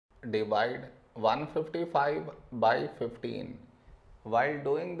divide 155 by 15. While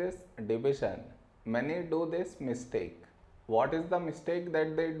doing this division, many do this mistake. What is the mistake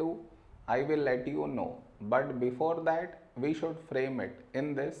that they do? I will let you know. But before that, we should frame it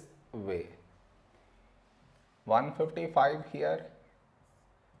in this way. 155 here,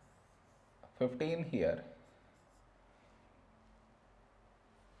 15 here.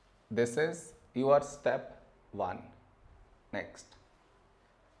 This is your step 1. Next.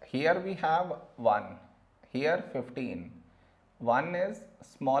 Here we have 1, here 15. 1 is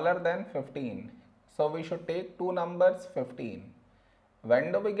smaller than 15. So we should take two numbers 15.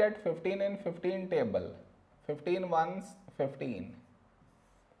 When do we get 15 in 15 table? 15 ones 15.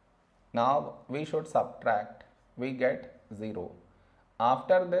 Now we should subtract. We get 0.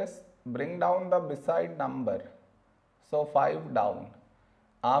 After this, bring down the beside number. So 5 down.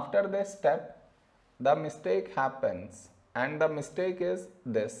 After this step, the mistake happens, and the mistake is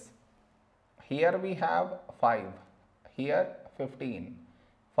this. Here we have 5. Here 15.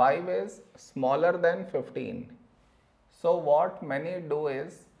 5 is smaller than 15. So what many do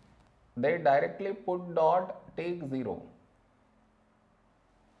is, they directly put dot, take 0,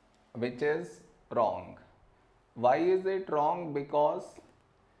 which is wrong. Why is it wrong? Because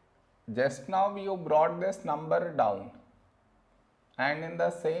just now you brought this number down, and in the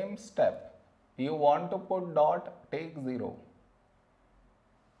same step you want to put dot, take 0,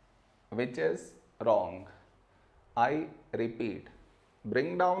 which is wrong. I repeat,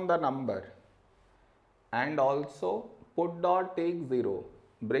 bring down the number and also put dot, take 0.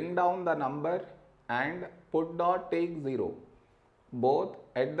 Bring down the number and put dot, take 0. Both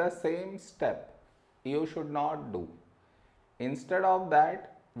at the same step you should not do. Instead of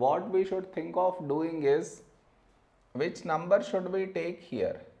that, what we should think of doing is, which number should we take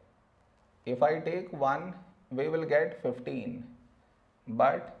here? If I take 1, we will get 15.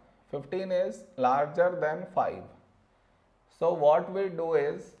 But 15 is larger than 5. So what we do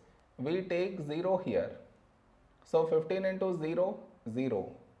is, we take 0 here. So 15 into 0,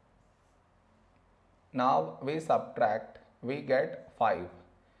 0. Now we subtract, we get 5.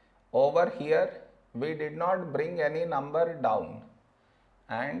 Over here, we did not bring any number down,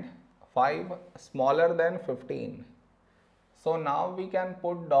 and 5 smaller than 15. So now we can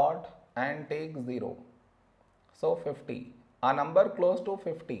put dot and take 0. So 50. A number close to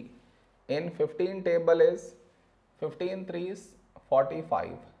 50 in 15 table is 15 3s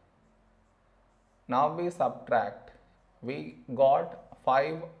 45. Now we subtract. We got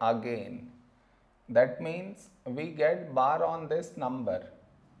 5 again. That means we get bar on this number.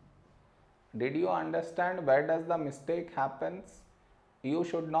 Did you understand where does the mistake happens? You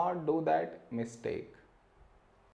should not do that mistake.